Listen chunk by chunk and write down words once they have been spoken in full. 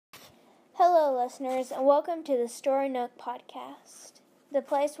Hello, listeners, and welcome to the Story Nook podcast, the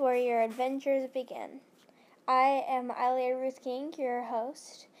place where your adventures begin. I am Ilea Ruth King, your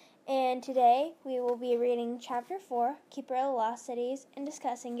host, and today we will be reading Chapter 4, Keeper of the Lost Cities, and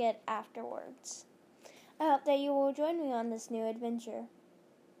discussing it afterwards. I hope that you will join me on this new adventure.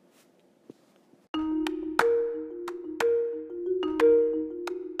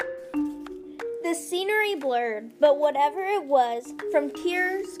 The scenery blurred, but whatever it was, from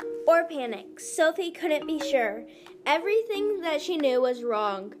tears or panic, Sophie couldn't be sure. Everything that she knew was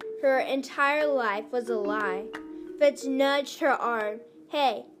wrong. Her entire life was a lie. Fitz nudged her arm.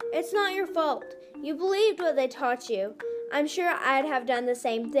 Hey, it's not your fault. You believed what they taught you. I'm sure I'd have done the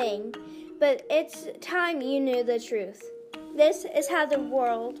same thing, but it's time you knew the truth. This is how the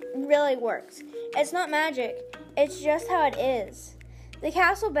world really works. It's not magic. It's just how it is. The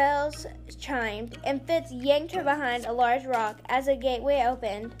castle bells chimed, and Fitz yanked her behind a large rock as a gateway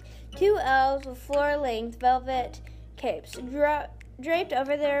opened. Two elves with floor-length velvet capes draped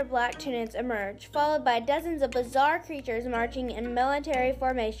over their black tunics emerged, followed by dozens of bizarre creatures marching in military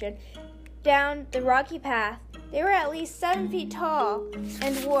formation down the rocky path. They were at least 7 feet tall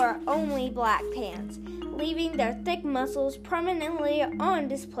and wore only black pants, leaving their thick muscles prominently on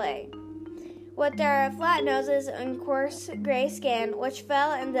display. With their flat noses and coarse gray skin, which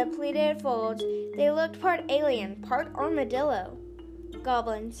fell in the pleated folds, they looked part alien, part armadillo.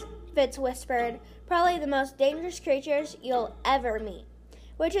 Goblins, Fitz whispered, probably the most dangerous creatures you'll ever meet,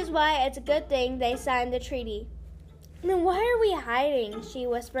 which is why it's a good thing they signed the treaty. Then why are we hiding? She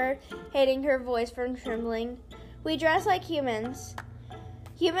whispered, hating her voice from trembling. We dress like humans.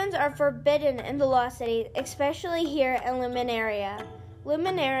 Humans are forbidden in the Lost City, especially here in Luminaria.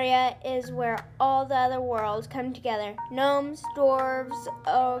 Luminaria is where all the other worlds come together. Gnomes, dwarves,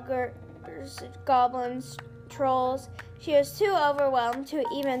 ogres, goblins, trolls. She was too overwhelmed to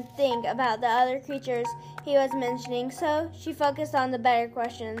even think about the other creatures he was mentioning, so she focused on the better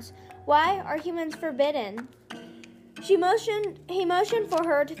questions. Why are humans forbidden? He motioned for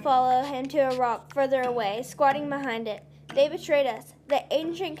her to follow him to a rock further away, squatting behind it. They betrayed us. The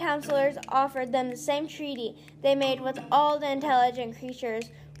ancient counselors offered them the same treaty they made with all the intelligent creatures,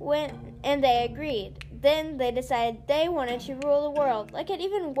 and they agreed. Then they decided they wanted to rule the world, like it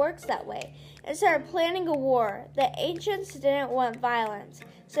even works that way, and started planning a war. The ancients didn't want violence,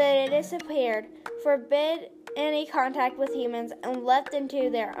 so they disappeared, forbid any contact with humans, and left them to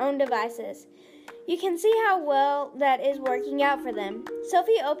their own devices. You can see how well that is working out for them.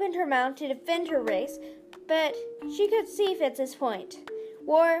 Sophie opened her mouth to defend her race, but she could see Fitz's point.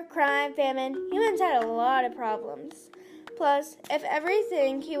 War, crime, famine, humans had a lot of problems. Plus, if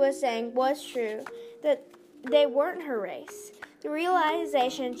everything he was saying was true, that they weren't her race. The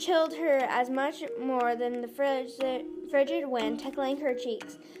realization chilled her as much more than the frigid wind tickling her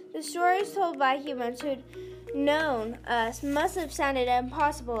cheeks. The stories told by humans who'd known us must have sounded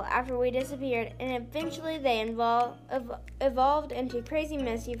impossible after we disappeared, and eventually they evolved into crazy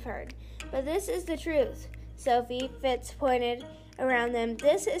mess you've heard. But this is the truth. Sophie, Fitz pointed around them.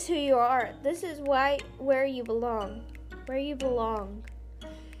 This is who you are. This is where you belong. Where you belong.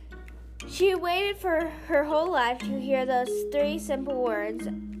 She waited for her whole life to hear those 3 simple words.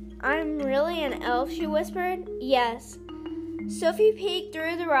 I'm really an elf, she whispered. Yes. Sophie peeked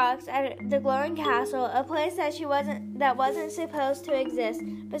through the rocks at the glowing castle, a place that wasn't supposed to exist,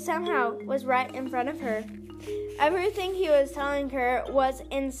 but somehow was right in front of her. Everything he was telling her was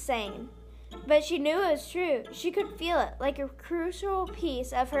insane. But she knew it was true. She could feel it, like a crucial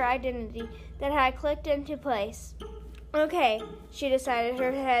piece of her identity that had clicked into place. Okay, she decided,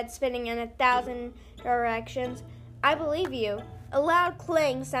 her head spinning in 1,000 directions. I believe you. A loud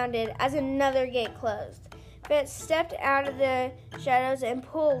clang sounded as another gate closed. Fitz stepped out of the shadows and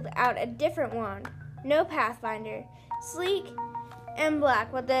pulled out a different wand. No Pathfinder. Sleek and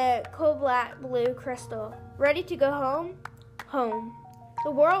black with a coal black blue crystal. Ready to go home? Home.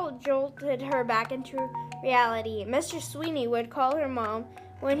 The world jolted her back into reality. Mr. Sweeney would call her mom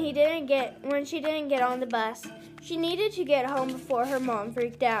when she didn't get on the bus. She needed to get home before her mom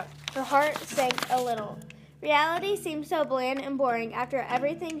freaked out. Her heart sank a little. Reality seemed so bland and boring after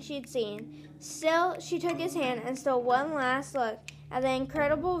everything she'd seen. Still, she took his hand and stole one last look at the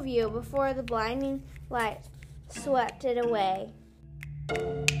incredible view before the blinding light swept it away.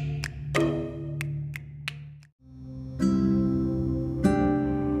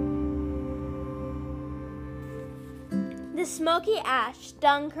 The smoky ash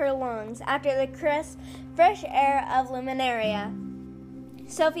stung her lungs after the crisp, fresh air of Luminaria.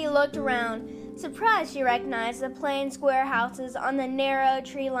 Sophie looked around. Surprised, she recognized the plain square houses on the narrow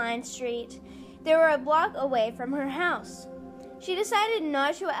tree-lined street. They were a block away from her house. She decided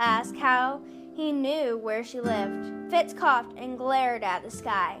not to ask how he knew where she lived. Fitz coughed and glared at the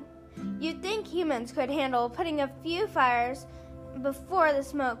sky. You'd think humans could handle putting a few fires before the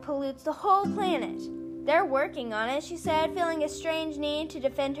smoke pollutes the whole planet. They're working on it, she said, feeling a strange need to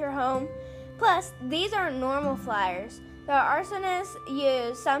defend her home. Plus, these aren't normal fires. The arsonist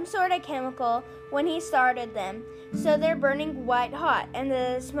used some sort of chemical when he started them, so they're burning white hot and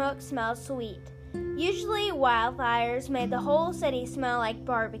the smoke smells sweet. Usually, wildfires made the whole city smell like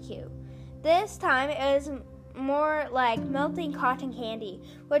barbecue. This time, it was more like melting cotton candy,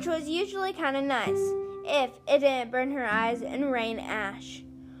 which was usually kind of nice, if it didn't burn her eyes and rain ash.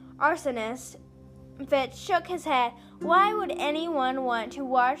 Arsonist Fitz shook his head. Why would anyone want to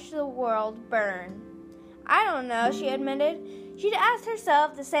watch the world burn? I don't know, she admitted. She'd asked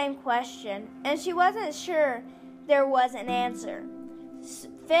herself the same question, and she wasn't sure there was an answer.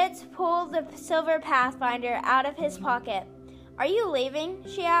 Fitz pulled the silver Pathfinder out of his pocket. Are you leaving?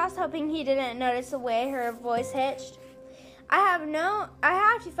 She asked, hoping he didn't notice the way her voice hitched. I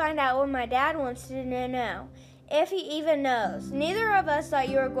have to find out what my dad wants to know, if he even knows. Neither of us thought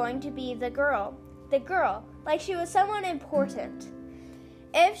you were going to be the girl, like she was someone important.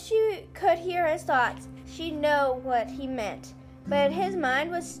 If she could hear his thoughts, she'd know what he meant. But his mind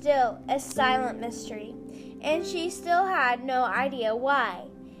was still a silent mystery, and she still had no idea why.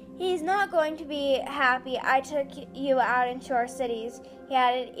 He's not going to be happy I took you out into our cities, he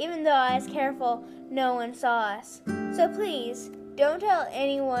added, even though I was careful no one saw us. So please, don't tell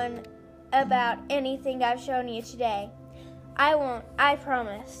anyone about anything I've shown you today. I won't, I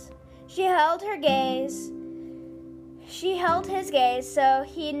promise. She held his gaze so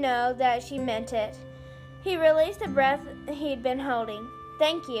he'd know that she meant it. He released the breath he'd been holding.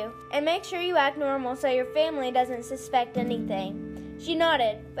 Thank you, and make sure you act normal so your family doesn't suspect anything. She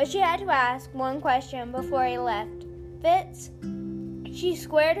nodded, but she had to ask one question before he left. Fitz? She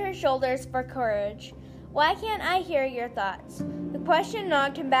squared her shoulders for courage. Why can't I hear your thoughts? The question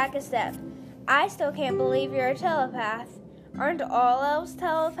knocked him back a step. I still can't believe you're a telepath. Aren't all elves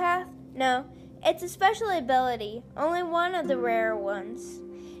telepath? No, it's a special ability, only one of the rare ones.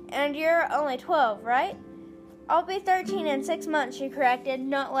 And you're only 12, right? I'll be 13 in 6 months, she corrected,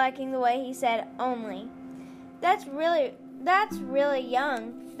 not liking the way he said only. That's really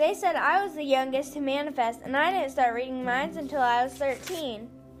young. They said I was the youngest to manifest, and I didn't start reading minds until I was 13.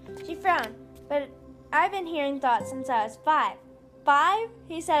 She frowned, but I've been hearing thoughts since I was 5. 5?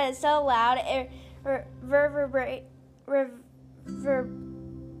 He said it so loud it reverberated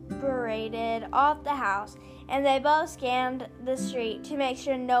off the house, and they both scanned the street to make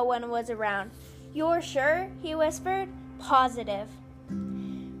sure no one was around. You're sure? He whispered. Positive.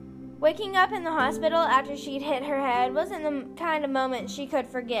 Waking up in the hospital after she'd hit her head wasn't the kind of moment she could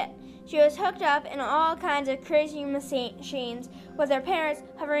forget. She was hooked up in all kinds of crazy machines, with her parents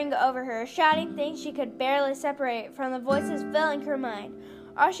hovering over her, shouting things she could barely separate from the voices filling her mind.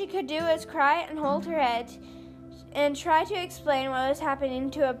 All she could do was cry and hold her head and try to explain what was happening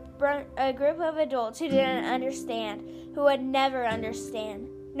to a group of adults who didn't understand, who would never understand.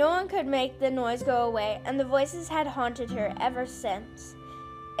 No one could make the noise go away, and the voices had haunted her ever since.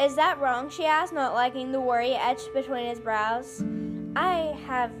 Is that wrong? She asked, not liking the worry etched between his brows. I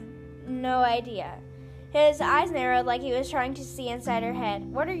have no idea. His eyes narrowed like he was trying to see inside her head.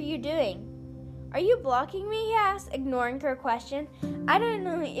 What are you doing? Are you blocking me? He asked, ignoring her question. I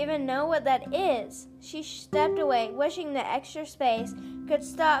don't even know what that is. She stepped away, wishing the extra space could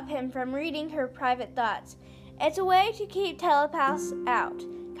stop him from reading her private thoughts. It's a way to keep telepaths out,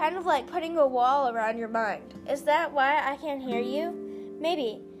 kind of like putting a wall around your mind. Is that why I can't hear you?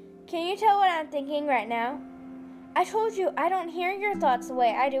 Maybe. Can you tell what I'm thinking right now? I told you I don't hear your thoughts the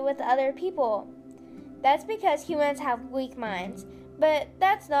way I do with other people. That's because humans have weak minds. But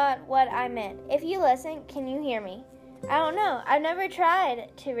that's not what I meant. If you listen, can you hear me? I don't know. I've never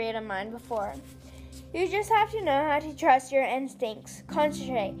tried to read a mind before. You just have to know how to trust your instincts.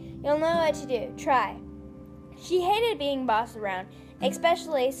 Concentrate. You'll know what to do. Try. She hated being bossed around,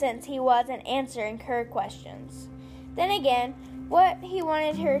 especially since he wasn't answering her questions. Then again, what he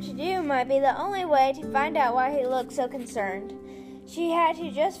wanted her to do might be the only way to find out why he looked so concerned. She had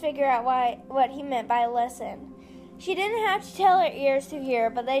to just figure out what he meant by listen. She didn't have to tell her ears to hear,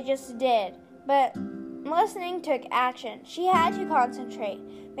 but they just did. But listening took action. She had to concentrate.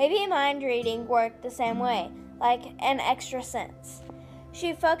 Maybe mind reading worked the same way, like an extra sense.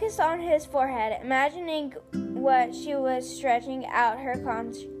 She focused on his forehead, imagining what she was stretching out her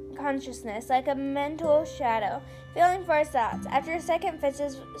consciousness like a mental shadow, feeling for his thoughts. After a second,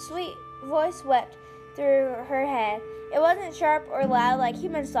 Fitz's sweet voice swept through her head. It wasn't sharp or loud like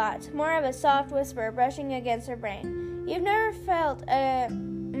human thoughts, more of a soft whisper brushing against her brain. You've never felt a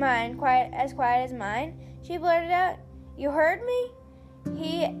mind quite as quiet as mine, she blurted out. You heard me?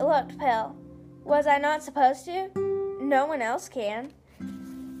 He looked pale. Was I not supposed to? No one else can.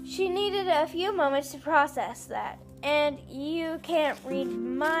 She needed a few moments to process that. And you can't read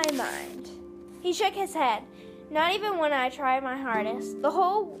my mind. He shook his head. Not even when I tried my hardest. The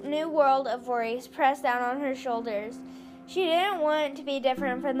whole new world of worries pressed down on her shoulders. She didn't want to be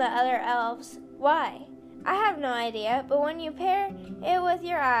different from the other elves. Why? I have no idea, but when you pair it with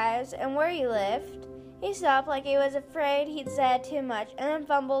your eyes and where you lived... He stopped like he was afraid he'd said too much and then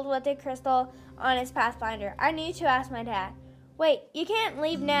fumbled with the crystal on his pathfinder. I need to ask my dad. Wait, you can't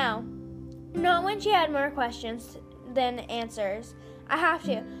leave now. Not when she had more questions than answers. I have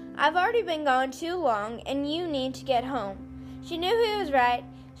to. I've already been gone too long, and you need to get home. She knew he was right.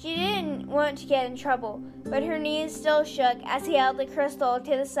 She didn't want to get in trouble, but her knees still shook as he held the crystal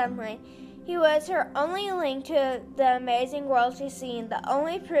to the sunlight. He was her only link to the amazing world she'd seen, the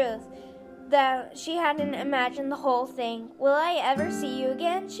only proof that she hadn't imagined the whole thing. Will I ever see you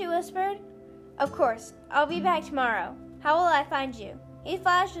again? She whispered. Of course. I'll be back tomorrow. How will I find you? He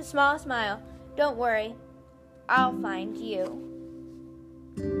flashed a small smile. Don't worry. I'll find you.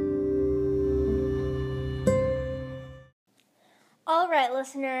 All right,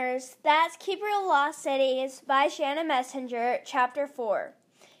 listeners. That's Keeper of Lost Cities by Shanna Messenger, Chapter 4.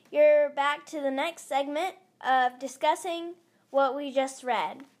 You're back to the next segment of discussing what we just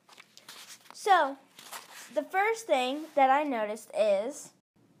read. So, the first thing that I noticed is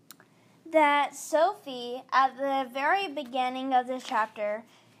that Sophie, at the very beginning of this chapter,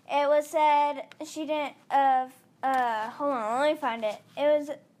 it was said she didn't hold on, let me find it. It was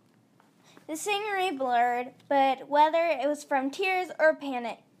the scenery blurred, but whether it was from tears or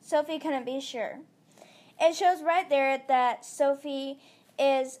panic, Sophie couldn't be sure. It shows right there that Sophie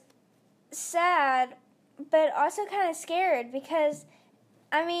is sad, but also kind of scared because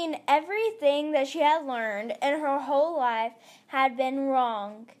everything that she had learned in her whole life had been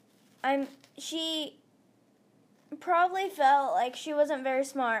wrong. She probably felt like she wasn't very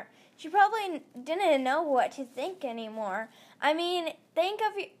smart. She probably didn't know what to think anymore. Think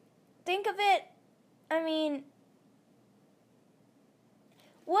of it.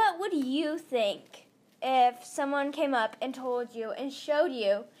 What would you think if someone came up and told you and showed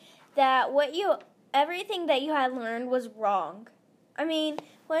you that everything that you had learned was wrong?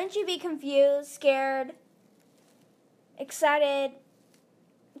 Wouldn't you be confused, scared, excited,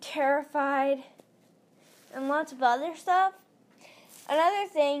 terrified, and lots of other stuff? Another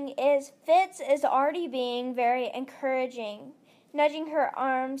thing is Fitz is already being very encouraging, nudging her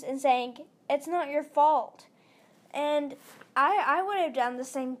arms and saying, it's not your fault. And I would have done the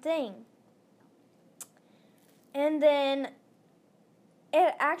same thing. And then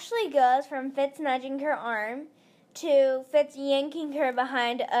it actually goes from Fitz nudging her arm to Fitz yanking her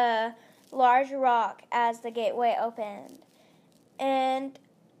behind a large rock as the gateway opened. And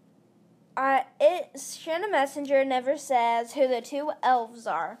Shanna Messenger never says who the two elves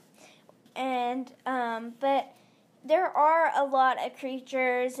are. But there are a lot of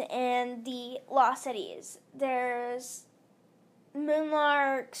creatures in the Lost Cities. There's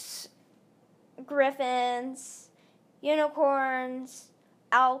moonlarks, griffins, unicorns,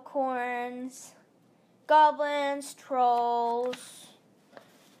 alcorns, goblins, trolls,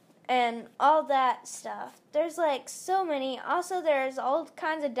 and all that stuff. There's so many. Also, there's all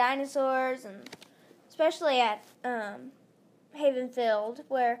kinds of dinosaurs, and especially at Havenfield,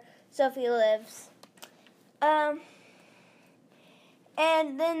 where Sophie lives. And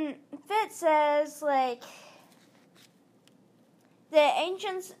then Fitz says, the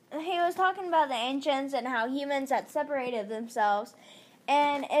ancients, he was talking about the ancients and how humans had separated themselves.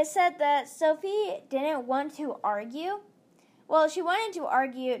 And it said that Sophie didn't want to argue. Well, she wanted to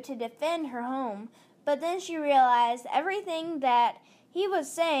argue to defend her home, but then she realized everything that he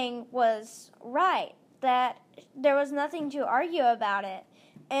was saying was right, that there was nothing to argue about it.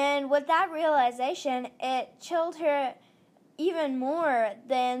 And with that realization, it chilled her even more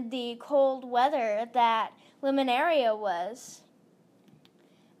than the cold weather that Luminaria was.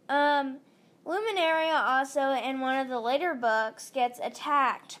 Luminaria also, in one of the later books, gets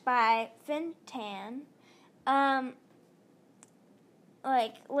attacked by Fintan,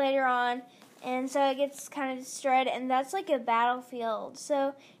 later on, and so it gets kind of destroyed, and that's a battlefield.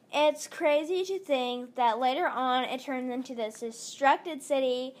 So it's crazy to think that later on it turns into this destructed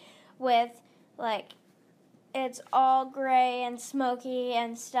city with, it's all gray and smoky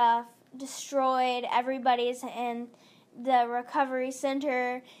and stuff, destroyed. Everybody's in the recovery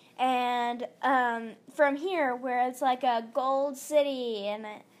center. And from here, where it's a gold city and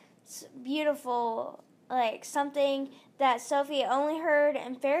it's beautiful, like something that Sophie only heard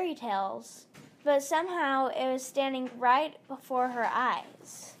in fairy tales, but somehow it was standing right before her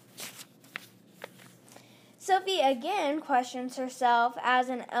eyes. Sophie again questions herself as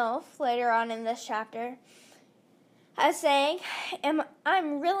an elf later on in this chapter, as saying,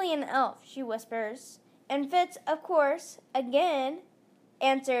 I'm really an elf, she whispers. And Fitz, of course, again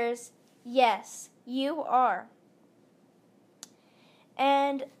answers, yes, you are.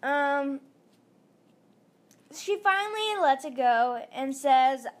 And she finally lets it go and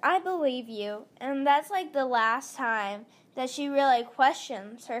says, I believe you. And that's like the last time that she really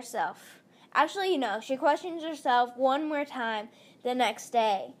questions herself. Actually, she questions herself one more time the next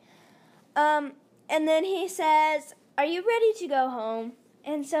day. And then he says, are you ready to go home?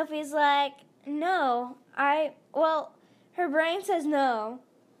 And Sophie's like, no, her brain says no.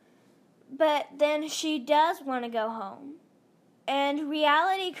 But then she does want to go home. And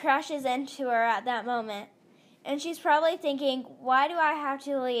reality crashes into her at that moment. And she's probably thinking, why do I have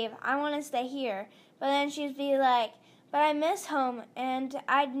to leave? I want to stay here. But then she'd be like, but I miss home and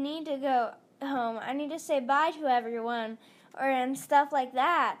I need to go home. I need to say bye to everyone and stuff like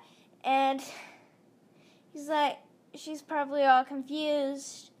that. And he's like, she's probably all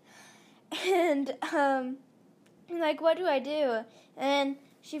confused. And like, what do I do? And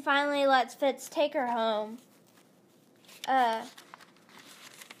she finally lets Fitz take her home.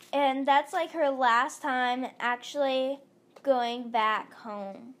 And that's like her last time actually going back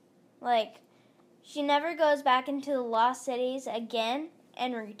home. Like, she never goes back into the Lost Cities again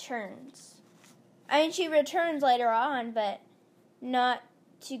and returns. I mean, she returns later on, but not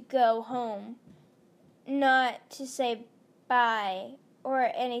to go home. Not to say bye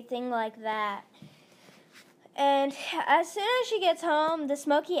or anything like that. And as soon as she gets home, the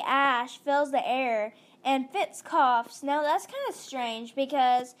smoky ash fills the air, and Fitz coughs. Now, that's kind of strange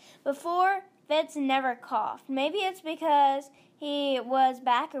because before, Fitz never coughed. Maybe it's because he was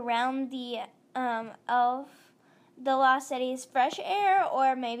back around the Lost Cities fresh air,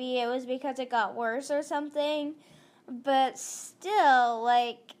 or maybe it was because it got worse or something. But still,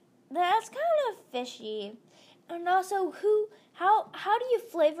 like, that's kind of fishy. And also, how do you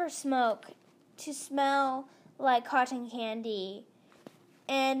flavor smoke to smell like cotton candy?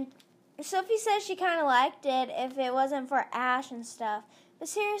 And Sophie says she kind of liked it if it wasn't for ash and stuff. But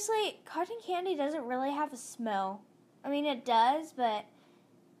seriously, cotton candy doesn't really have a smell. I mean, it does, but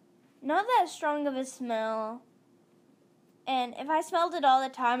not that strong of a smell. And if I smelled it all the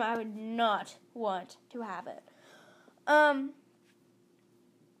time, I would not want to have it.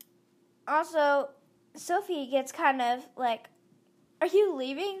 Also, Sophie gets kind of like, are you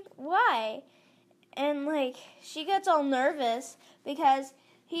leaving? Why? And like, she gets all nervous because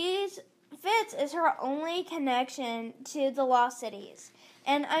Fitz is her only connection to the Lost Cities.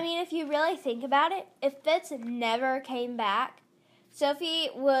 And I mean, if you really think about it, if Fitz never came back, Sophie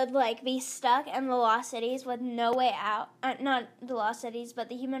would like be stuck in the Lost Cities with no way out. Not the Lost Cities, but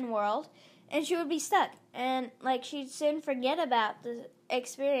the human world. And she would be stuck. And like, she'd soon forget about the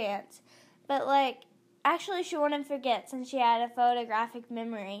experience. But like, actually she wouldn't forget since she had a photographic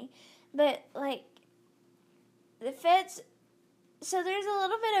memory. But like, so there's a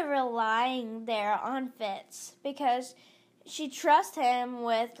little bit of relying there on Fitz because she trusts him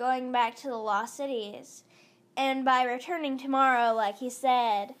with going back to the Lost Cities and by returning tomorrow, like he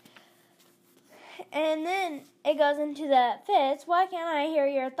said. And then it goes into the, Fitz, why can't I hear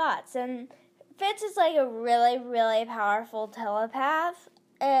your thoughts? And Fitz is like a really, really powerful telepath.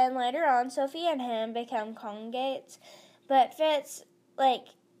 And later on, Sophie and him become congregates. But Fitz, like,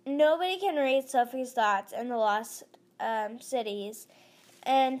 nobody can read Sophie's thoughts in the Lost Cities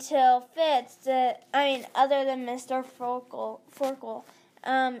until Fitz, other than Mr. Forkle.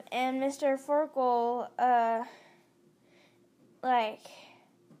 And Mr. Forkle,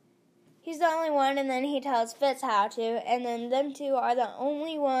 he's the only one, and then he tells Fitz how to, and then them two are the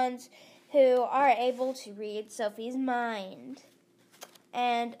only ones who are able to read Sophie's mind.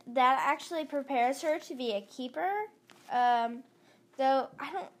 And that actually prepares her to be a keeper, though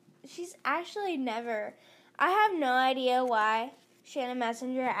she's actually never, I have no idea why Shannon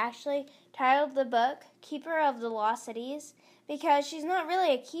Messenger actually titled the book Keeper of the Lost Cities, because she's not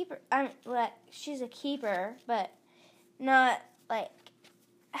really a keeper. She's a keeper, but not like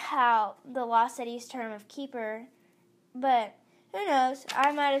how the Lost Cities term of keeper. But who knows?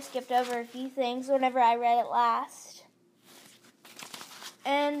 I might have skipped over a few things whenever I read it last.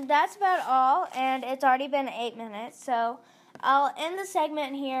 And that's about all, and it's already been 8 minutes, so I'll end the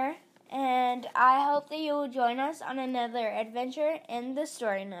segment here, and I hope that you will join us on another adventure in the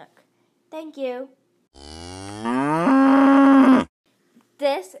Story Nook. Thank you.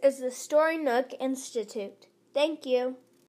 This is the Story Nook Institute. Thank you.